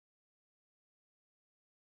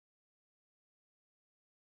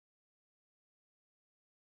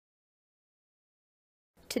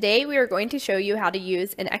Today we are going to show you how to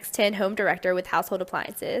use an X-10 home director with household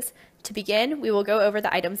appliances. To begin, we will go over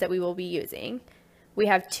the items that we will be using. We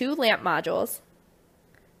have 2 lamp modules,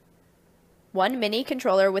 1 mini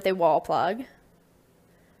controller with a wall plug,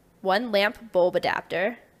 1 lamp bulb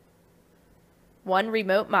adapter, 1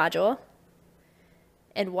 remote module,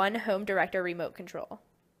 and 1 home director remote control.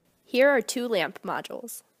 Here are 2 lamp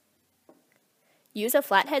modules. Use a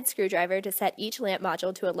flathead screwdriver to set each lamp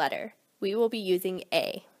module to a letter. We will be using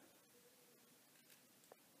A.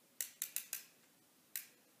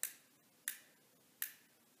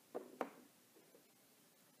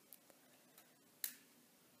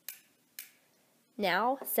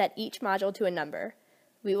 Now, set each module to a number.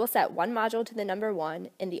 We will set one module to the number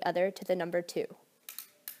 1 and the other to the number 2.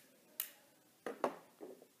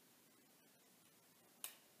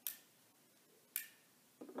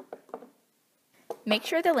 Make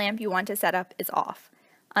sure the lamp you want to set up is off.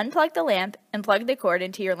 Unplug the lamp and plug the cord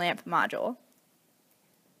into your lamp module.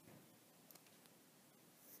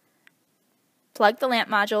 Plug the lamp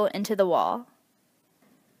module into the wall.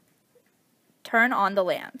 Turn on the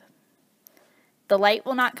lamp. The light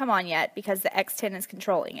will not come on yet because the X-10 is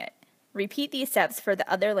controlling it. Repeat these steps for the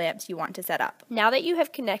other lamps you want to set up. Now that you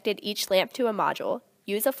have connected each lamp to a module,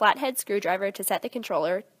 use a flathead screwdriver to set the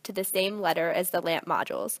controller to the same letter as the lamp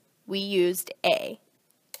modules. We used A.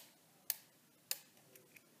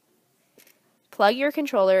 Plug your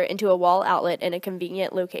controller into a wall outlet in a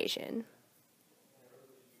convenient location.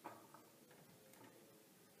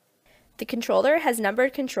 The controller has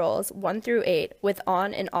numbered controls 1 through 8 with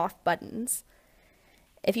on and off buttons.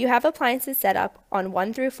 If you have appliances set up on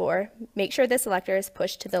 1 through 4, make sure the selector is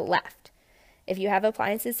pushed to the left. If you have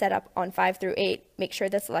appliances set up on 5 through 8, make sure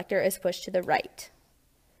the selector is pushed to the right.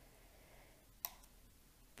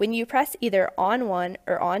 When you press either on 1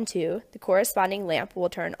 or on 2, the corresponding lamp will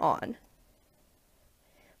turn on.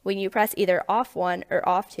 When you press either off 1 or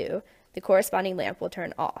off 2, the corresponding lamp will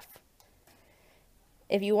turn off.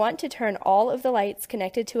 If you want to turn all of the lights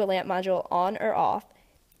connected to a lamp module on or off,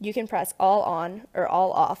 you can press all on or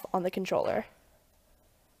all off on the controller.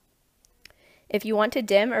 If you want to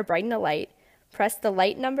dim or brighten a light, press the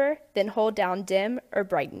light number, then hold down dim or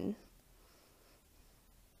brighten.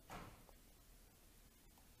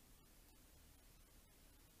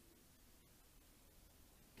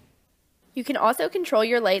 You can also control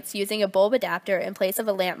your lights using a bulb adapter in place of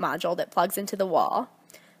a lamp module that plugs into the wall.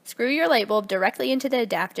 Screw your light bulb directly into the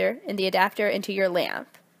adapter and the adapter into your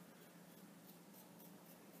lamp.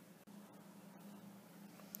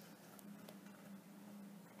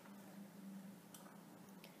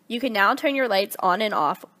 You can now turn your lights on and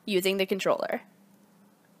off using the controller.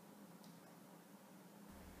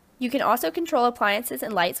 You can also control appliances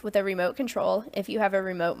and lights with a remote control if you have a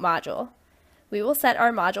remote module. We will set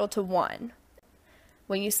our module to 1.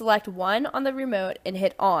 When you select 1 on the remote and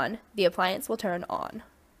hit on, the appliance will turn on.